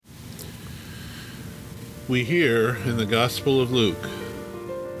We hear in the Gospel of Luke,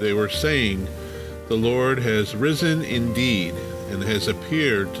 they were saying, "The Lord has risen indeed and has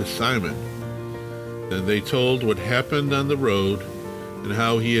appeared to Simon." Then they told what happened on the road and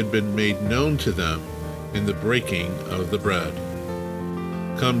how he had been made known to them in the breaking of the bread.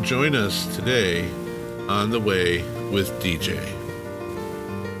 Come join us today on The Way with DJ.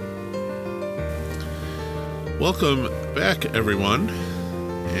 Welcome back, everyone.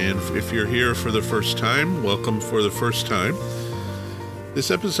 And if you're here for the first time, welcome for the first time.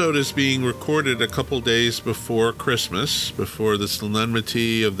 This episode is being recorded a couple days before Christmas, before the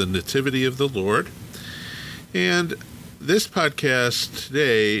solemnity of the Nativity of the Lord. And this podcast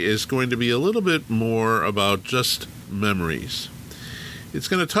today is going to be a little bit more about just memories. It's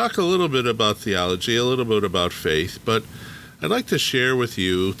going to talk a little bit about theology, a little bit about faith, but I'd like to share with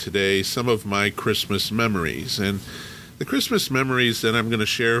you today some of my Christmas memories. And the Christmas memories that I'm going to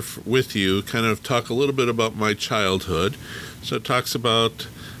share with you kind of talk a little bit about my childhood. So it talks about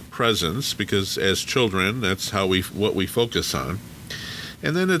presents, because as children, that's what we focus on.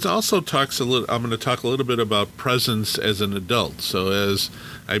 And then it also talks I'm going to talk a little bit about presents as an adult. So as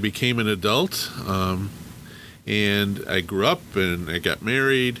I became an adult, and I grew up and I got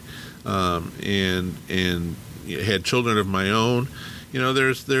married, and had children of my own. You know,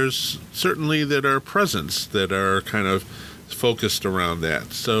 there's certainly that are presents that are kind of focused around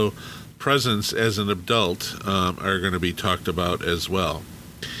that. So presents as an adult are going to be talked about as well.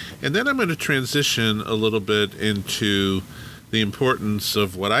 And then I'm going to transition a little bit into the importance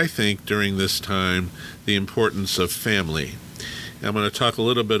of what I think during this time, the importance of family. I'm going to talk a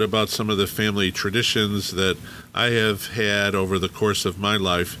little bit about some of the family traditions that I have had over the course of my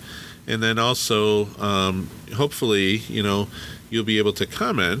life. And then also, hopefully, you'll be able to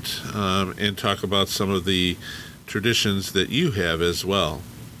comment and talk about some of the traditions that you have as well.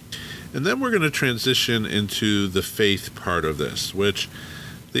 And then we're going to transition into the faith part of this, which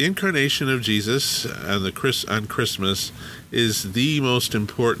the incarnation of Jesus on Christmas is the most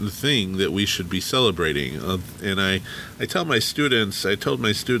important thing that we should be celebrating. And I told my students in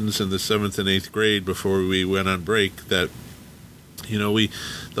the 7th and 8th grade before we went on break that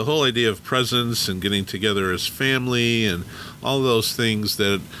the whole idea of presents and getting together as family and all those things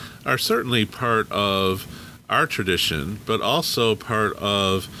that are certainly part of our tradition, but also part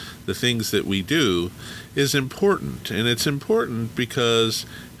of the things that we do is important. And it's important because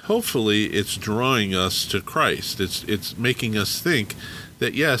hopefully it's drawing us to Christ. It's making us think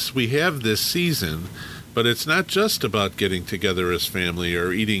that, yes, we have this season, but it's not just about getting together as family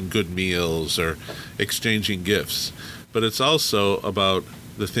or eating good meals or exchanging gifts. But it's also about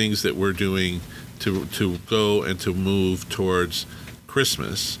the things that we're doing to go and to move towards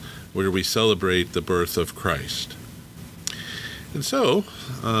Christmas, where we celebrate the birth of Christ. And so,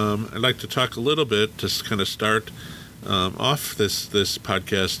 I'd like to talk a little bit, to kind of start off this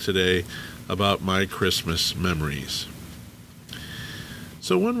podcast today, about my Christmas memories.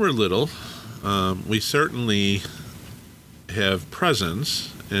 So when we're little, we certainly have presents,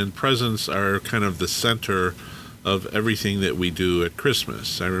 and presents are kind of the center of everything that we do at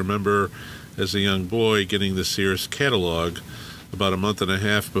Christmas. I remember as a young boy getting the Sears catalog about a month and a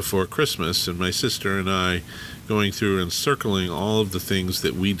half before Christmas, and my sister and I going through and circling all of the things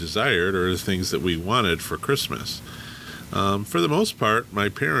that we desired or the things that we wanted for Christmas. For the most part, my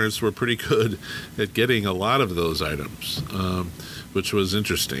parents were pretty good at getting a lot of those items, which was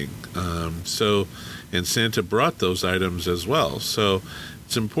interesting. And Santa brought those items as well. So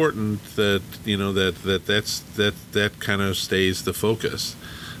it's important that that kind of stays the focus.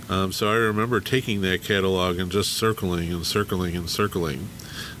 So I remember taking that catalog and just circling and circling and circling.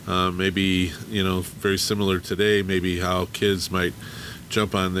 Maybe very similar today. Maybe how kids might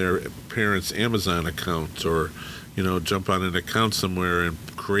jump on their parents' Amazon account, or jump on an account somewhere and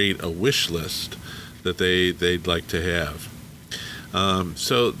create a wish list that they'd like to have.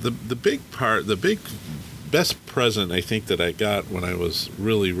 So the best present I think that I got when I was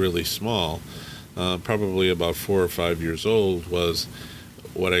really, really small, probably about 4 or 5 years old, was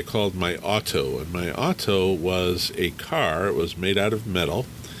what I called my auto. And my auto was a car. It was made out of metal,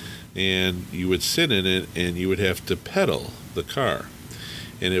 and you would sit in it and you would have to pedal the car,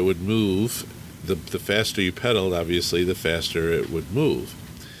 and it would move. The faster you pedaled, obviously, the faster it would move.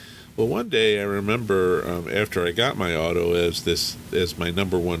 Well, one day I remember after I got my auto as my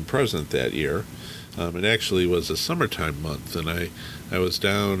number one present that year. It actually was a summertime month, and I was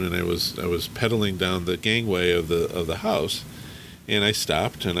down and I was pedaling down the gangway of the house, and I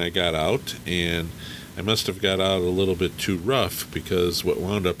stopped and I got out, and I must have got out a little bit too rough, because what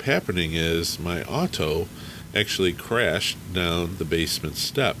wound up happening is my auto actually crashed down the basement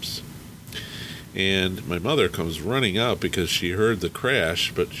steps. And my mother comes running out because she heard the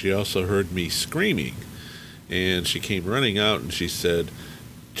crash, but she also heard me screaming. And she came running out and she said,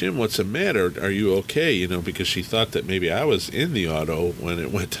 "Jim, what's the matter? Are you okay?" Because she thought that maybe I was in the auto when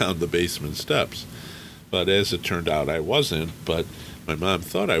it went down the basement steps. But as it turned out, I wasn't, but my mom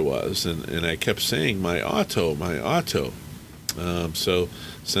thought I was, and I kept saying, "My auto, my auto." So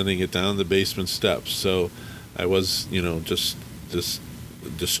sending it down the basement steps. So I was, just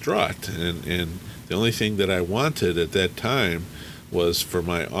distraught, and the only thing that I wanted at that time was for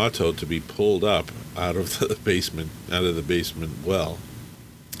my auto to be pulled up out of the basement well.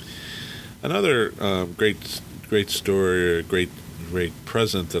 Another great story, or great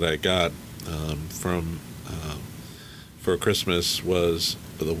present that I got for Christmas was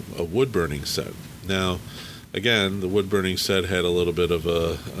a wood burning set. Now, again, the wood burning set had a little bit of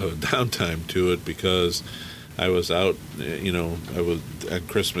a downtime to it because I was out, I was on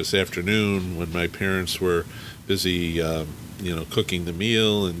Christmas afternoon when my parents were busy, cooking the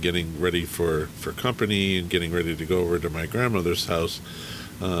meal and getting ready for company and getting ready to go over to my grandmother's house.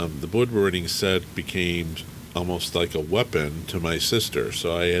 The wood burning set became almost like a weapon to my sister.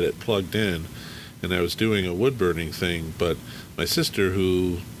 So I had it plugged in, and I was doing a wood burning thing, but my sister,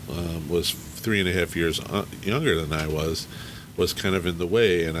 who was 3.5 years younger than I was kind of in the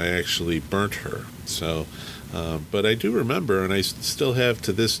way, and I actually burnt her. So, but I do remember, and I still have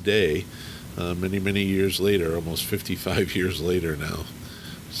to this day, many years later, almost 55 years later now.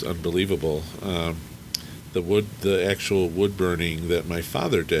 It's unbelievable. The actual wood burning that my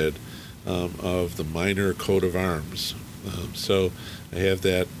father did of the minor coat of arms. So I have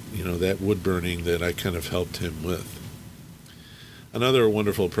that, that wood burning that I kind of helped him with. Another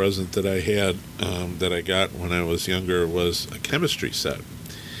wonderful present that I had that I got when I was younger was a chemistry set.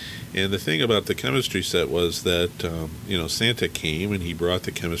 And the thing about the chemistry set was that, Santa came and he brought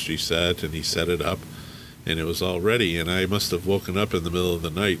the chemistry set and he set it up and it was all ready. And I must have woken up in the middle of the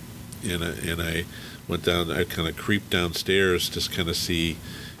night and I went down, I kind of creeped downstairs to kind of see,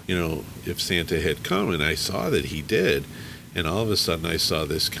 if Santa had come, and I saw that he did. And all of a sudden I saw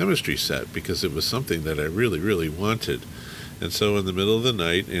this chemistry set because it was something that I really, really wanted. And so in the middle of the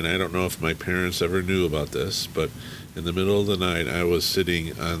night, and I don't know if my parents ever knew about this, but in the middle of the night, I was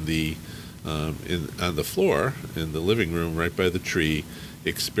sitting on the floor in the living room right by the tree,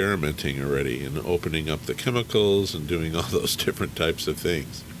 experimenting already and opening up the chemicals and doing all those different types of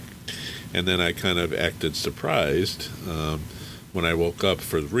things. And then I kind of acted surprised when I woke up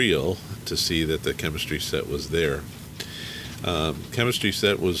for real to see that the chemistry set was there. Chemistry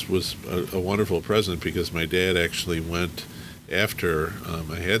set was a wonderful present because my dad actually went after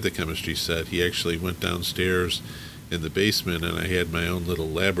I had the chemistry set. He actually went downstairs in the basement, and I had my own little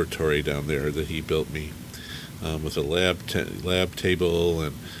laboratory down there that he built me with a lab table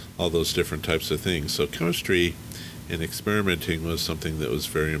and all those different types of things. So chemistry and experimenting was something that was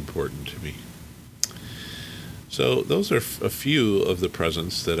very important to me. So those are a few of the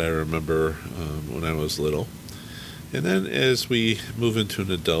presents that I remember when I was little. And then as we move into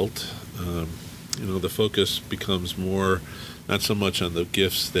an adult, the focus becomes more not so much on the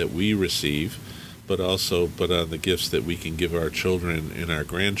gifts that we receive, but on the gifts that we can give our children and our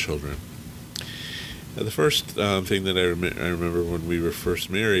grandchildren. The first thing that I remember when we were first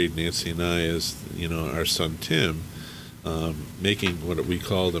married, Nancy and I, is our son Tim making what we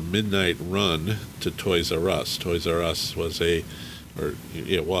called a midnight run to Toys R Us. Toys R Us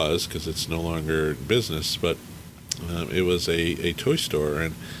it was because it's no longer in business, but it was a toy store,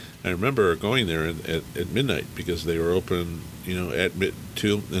 and I remember going there at midnight because they were open,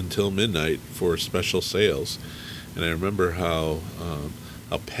 until midnight for special sales, and I remember how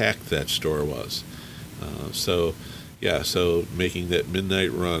packed that store was. So making that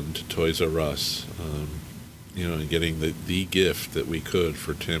midnight run to Toys R Us, and getting the gift that we could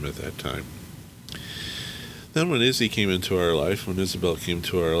for Tim at that time. Then when Isabel came into our life,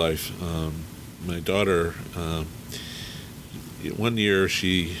 my daughter, one year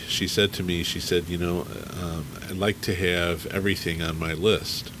she said to me, I'd like to have everything on my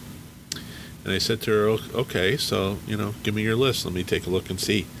list. And I said to her, okay, so, give me your list. Let me take a look and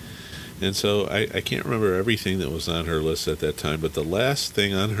see. And so I can't remember everything that was on her list at that time, but the last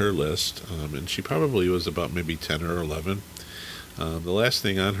thing on her list, and she probably was about maybe 10 or 11, the last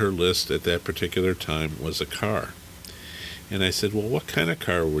thing on her list at that particular time was a car. And I said, well, what kind of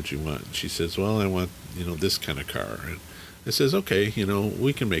car would you want? And she says, well, I want, this kind of car. And I says, okay,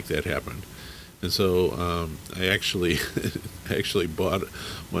 we can make that happen. And so I actually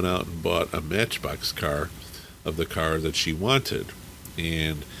went out and bought a Matchbox car of the car that she wanted.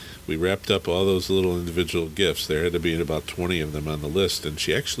 And we wrapped up all those little individual gifts. There had to be about 20 of them on the list, and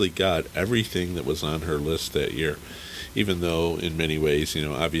she actually got everything that was on her list that year. Even though in many ways,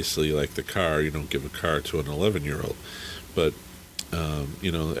 obviously like the car, you don't give a car to an 11-year-old. But,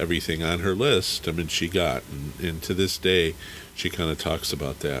 everything on her list, she got. And to this day, she kind of talks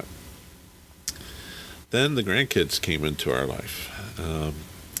about that. Then the grandkids came into our life.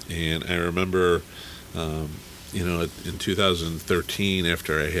 And I remember, in 2013,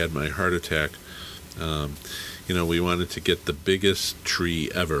 after I had my heart attack, we wanted to get the biggest tree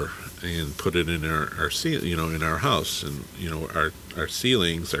ever and put it in in our house. And, our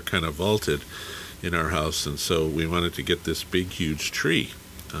ceilings are kind of vaulted in our house. And so we wanted to get this big, huge tree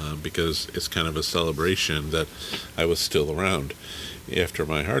because it's kind of a celebration that I was still around after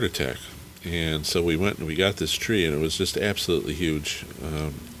my heart attack. And so we went and we got this tree, and it was just absolutely huge,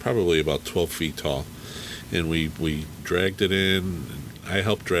 probably about 12 feet tall. And we dragged it in. I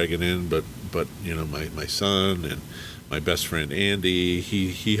helped drag it in, but my son and my best friend Andy,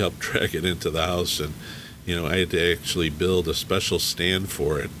 he helped drag it into the house, and I had to actually build a special stand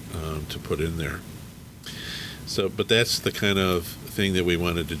for it to put in there. So, but that's the kind of thing that we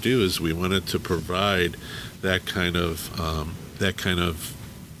wanted to do, is we wanted to provide that kind of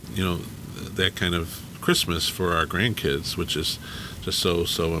Christmas for our grandkids, which is just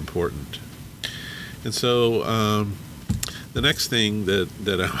so important. And so the next thing that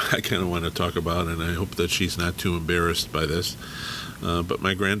I kind of want to talk about, and I hope that she's not too embarrassed by this, but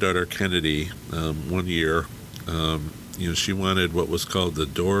my granddaughter Kennedy, one year, she wanted what was called the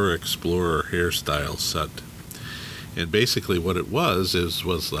Dora Explorer hairstyle set. And basically what it was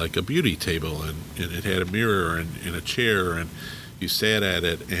like a beauty table, and it had a mirror and a chair, and you sat at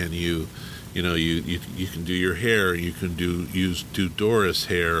it, and you can do your hair, you can do Dora's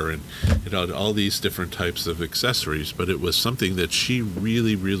hair, and it had all these different types of accessories. But it was something that she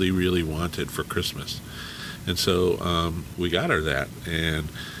really, really, really wanted for Christmas. And so we got her that, and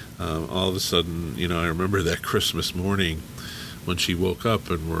all of a sudden, I remember that Christmas morning when she woke up,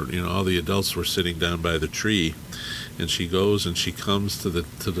 and all the adults were sitting down by the tree, and she goes and she comes to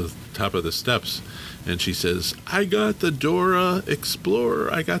the top of the steps, and she says, "I got the Dora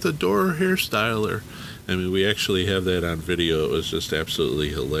Explorer. I got the Dora hairstyler." We actually have that on video. It was just absolutely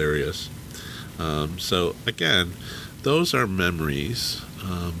hilarious. So again, those are memories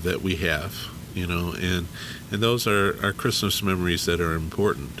that we have, and those are Christmas memories that are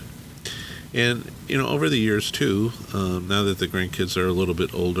important. And over the years too, now that the grandkids are a little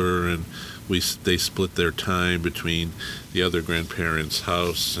bit older, and they split their time between the other grandparents'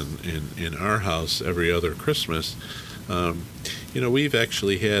 house and in our house every other Christmas, we've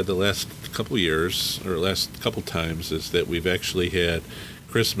actually had the last couple years, or last couple times, is that we've actually had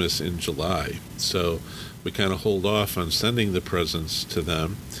Christmas in July. So we kind of hold off on sending the presents to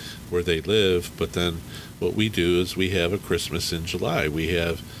them where they live, but then what we do is we have a Christmas in July. We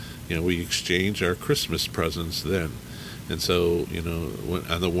exchange our Christmas presents then. And so,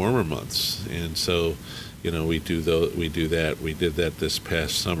 on the warmer months. And so, we do that. We did that this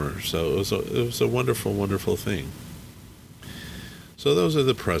past summer. So it was a wonderful, wonderful thing. So those are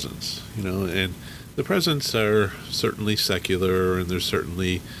the presents, and the presents are certainly secular, and there's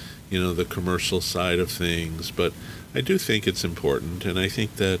certainly, the commercial side of things. But I do think it's important, and I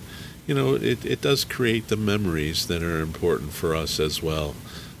think that, it does create the memories that are important for us as well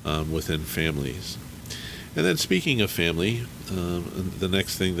within families. And then speaking of family, the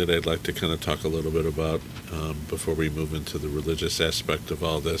next thing that I'd like to kind of talk a little bit about before we move into the religious aspect of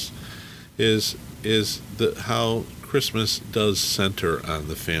all this is how Christmas does center on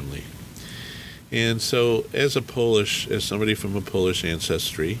the family. And so as somebody from a Polish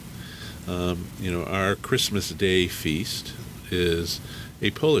ancestry, our Christmas Day feast is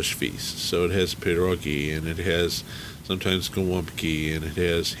a Polish feast. So it has pierogi, and it has sometimes gołąbki, and it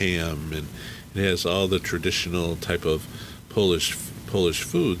has ham, and it has all the traditional type of Polish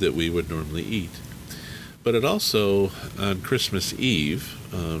food that we would normally eat. But it also, on Christmas Eve,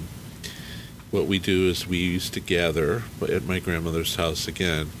 what we do is we used to gather at my grandmother's house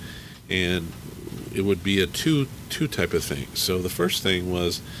again, and it would be a two type of thing. So the first thing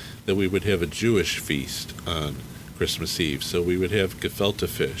was that we would have a Jewish feast on Christmas Eve. So we would have gefilte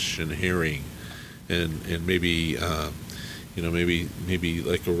fish and herring, and maybe maybe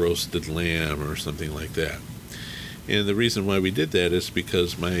like a roasted lamb or something like that. And the reason why we did that is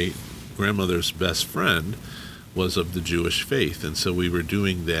because my grandmother's best friend was of the Jewish faith, and so we were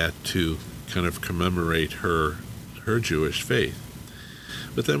doing that to kind of commemorate her Jewish faith.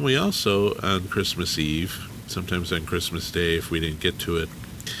 But then we also, on Christmas Eve, sometimes on Christmas Day if we didn't get to it,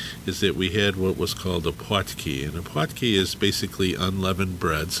 is that we had what was called a płatki. And a płatki is basically unleavened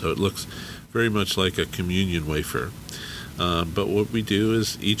bread, so it looks very much like a communion wafer. But what we do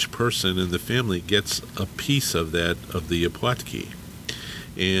is each person in the family gets a piece of the płatki.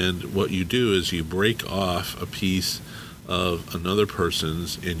 And what you do is you break off a piece of another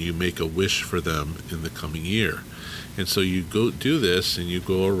person's and you make a wish for them in the coming year. And so you go do this and you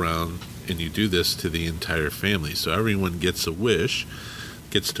go around and you do this to the entire family. So everyone gets to wish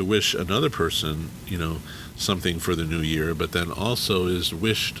another person, something for the new year, but then also is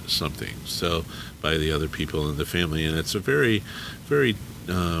wished something by the other people in the family. And it's a very, very,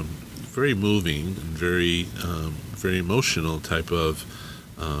 very moving and very, very emotional type of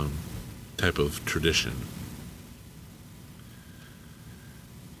tradition.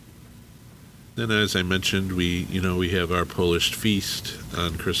 Then, as I mentioned, we have our Polish feast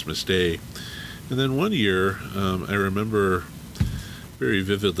on Christmas Day. And then one year, I remember very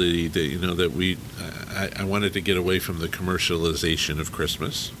vividly that I wanted to get away from the commercialization of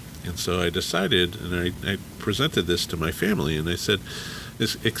Christmas. And so I decided, and I presented this to my family, and I said,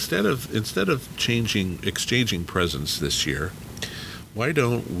 instead of exchanging presents this year, why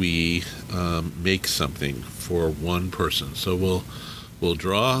don't we make something for one person? So we'll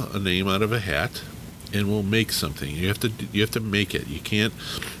draw a name out of a hat, and we'll make something. You have to make it. You can't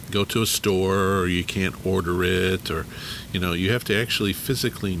go to a store, or you can't order it, or you have to actually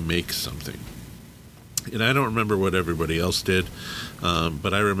physically make something. And I don't remember what everybody else did,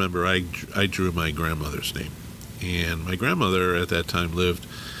 but I remember I drew my grandmother's name. And my grandmother at that time lived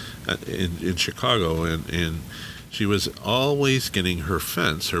in Chicago, and she was always getting her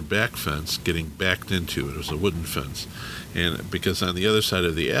back fence, getting backed into. It was a wooden fence. And because on the other side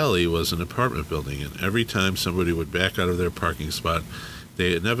of the alley was an apartment building, and every time somebody would back out of their parking spot,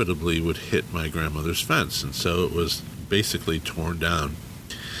 they inevitably would hit my grandmother's fence. And so it was basically torn down.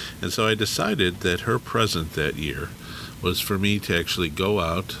 And so I decided that her present that year was for me to actually go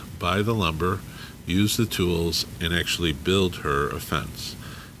out, buy the lumber, use the tools, and actually build her a fence.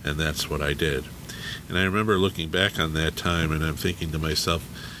 And that's what I did. And I remember looking back on that time, and I'm thinking to myself,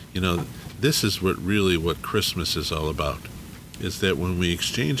 this is what Christmas is all about, is that when we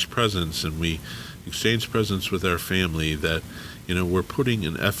exchange presents and we exchange presents with our family, that we're putting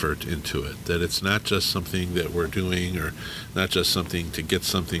an effort into it, that it's not just something that we're doing, or not just something to get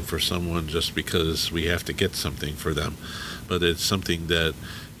something for someone just because we have to get something for them, but it's something that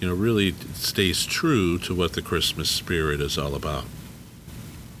really stays true to what the Christmas spirit is all about.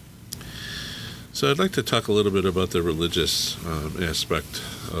 So I'd like to talk a little bit about the religious aspect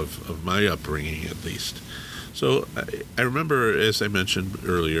of my upbringing, at least. So I remember, as I mentioned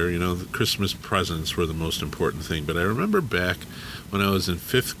earlier, the Christmas presents were the most important thing. But I remember back when I was in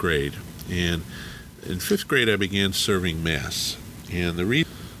 5th grade, and in 5th grade I began serving Mass. And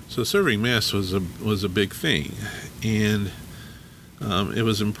so serving Mass was a big thing. And it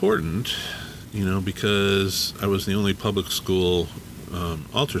was important, because I was the only public school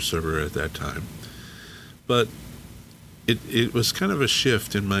altar server at that time. But it was kind of a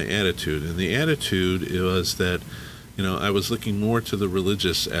shift in my attitude. And the attitude was that, I was looking more to the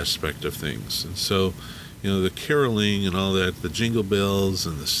religious aspect of things. And so, the caroling and all that, the jingle bells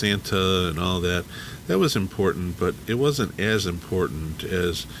and the Santa and all that, that was important, but it wasn't as important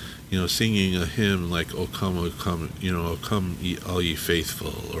as, singing a hymn like, "O come, O come all ye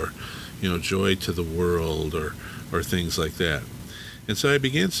faithful," or, "Joy to the world," or things like that. And so I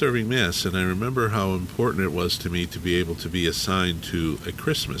began serving Mass, and I remember how important it was to me to be able to be assigned to a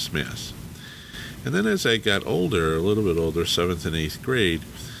Christmas Mass. And then as I got older, a little bit older, 7th and 8th grade,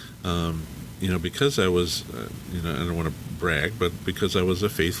 because I was, I don't want to brag, but because I was a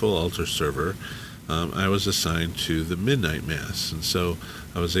faithful altar server, I was assigned to the Midnight Mass. And so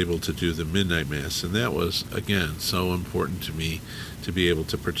I was able to do the Midnight Mass, and that was, again, so important to me to be able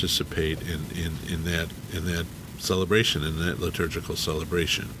to participate in that celebration, in that liturgical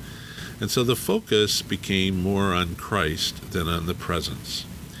celebration. And so the focus became more on Christ than on the presents.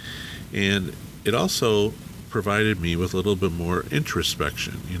 And it also provided me with a little bit more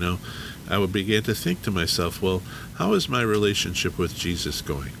introspection. I would begin to think to myself, well, how is my relationship with Jesus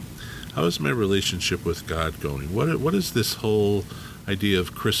going? How is my relationship with God going? What does this whole idea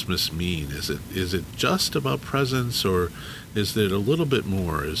of Christmas mean? Is it just about presents, or is it a little bit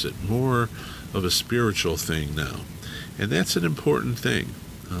more? Is it more of a spiritual thing now? And that's an important thing.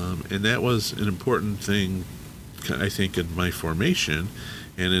 And that was an important thing, I think, in my formation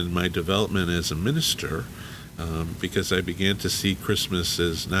and in my development as a minister, because I began to see Christmas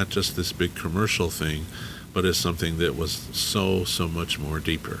as not just this big commercial thing, but as something that was so much more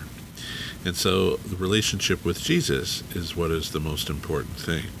deeper. And so the relationship with Jesus is what is the most important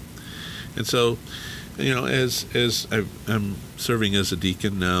thing. And so, as I'm serving as a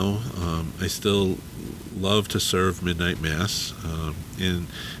deacon now, I still love to serve midnight mass. And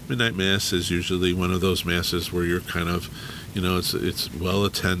midnight mass is usually one of those masses where you're kind of, it's well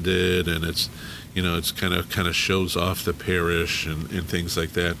attended, and it's kind of shows off the parish and things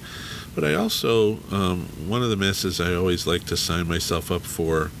like that. But I also, one of the masses I always like to sign myself up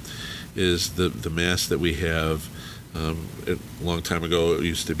for is the mass that we have. A long time ago, it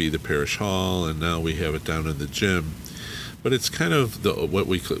used to be the parish hall, and now we have it down in the gym. But it's kind of what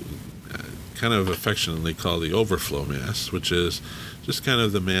we kind of affectionately call the overflow mass, which is just kind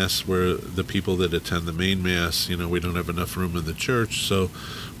of the mass where the people that attend the main mass, we don't have enough room in the church, so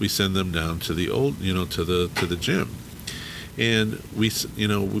we send them down to the to the gym. And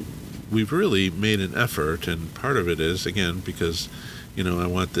we've really made an effort, and part of it is, again, because I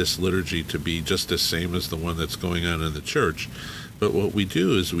want this liturgy to be just the same as the one that's going on in the church. But what we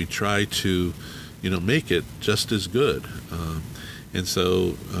do is we try to, make it just as good. And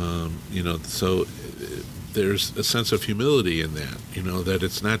so, so there's a sense of humility in that, that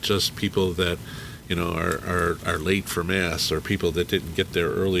it's not just people that, are late for Mass, or people that didn't get there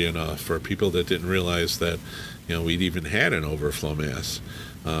early enough, or people that didn't realize that, we'd even had an overflow Mass.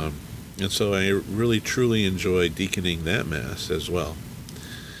 And so I really, truly enjoy deaconing that Mass as well.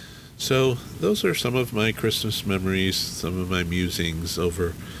 So those are some of my Christmas memories, some of my musings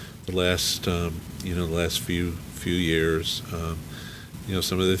over the last, last few years.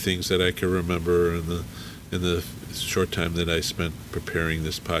 Some of the things that I can remember in the short time that I spent preparing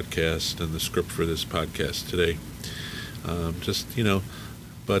this podcast and the script for this podcast today.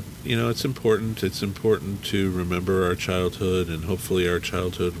 But it's important. It's important to remember our childhood, and hopefully our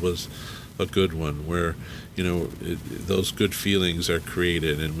childhood was a good one, where those good feelings are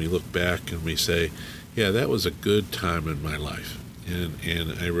created, and we look back and we say, yeah, that was a good time in my life,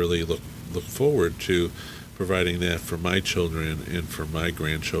 and I really look forward to providing that for my children and for my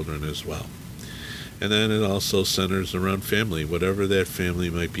grandchildren as well. And then it also centers around family, whatever that family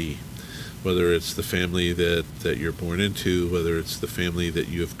might be. Whether it's the family that you're born into, whether it's the family that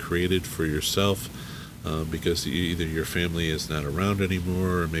you have created for yourself, because either your family is not around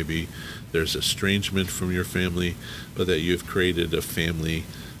anymore, or maybe there's estrangement from your family, but that you've created a family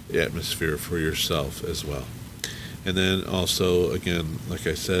atmosphere for yourself as well. And then also, again, like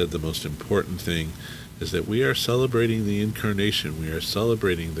I said, the most important thing is that we are celebrating the incarnation. We are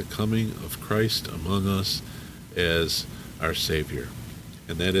celebrating the coming of Christ among us as our Savior.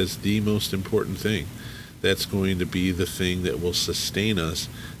 And that is the most important thing. That's going to be the thing that will sustain us,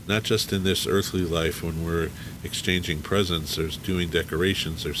 not just in this earthly life when we're exchanging presents or doing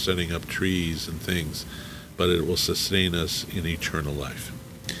decorations or setting up trees and things, but it will sustain us in eternal life.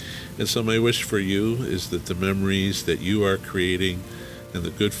 And so my wish for you is that the memories that you are creating and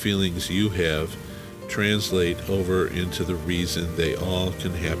the good feelings you have translate over into the reason they all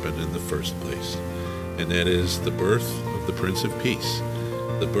can happen in the first place. And that is the birth of the Prince of Peace,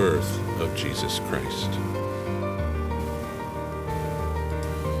 the birth of Jesus Christ.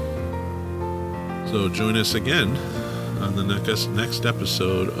 So join us again on the next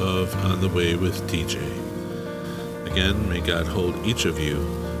episode of On the Way with TJ. Again, may God hold each of you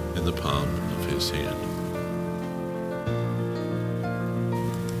in the palm of his hand.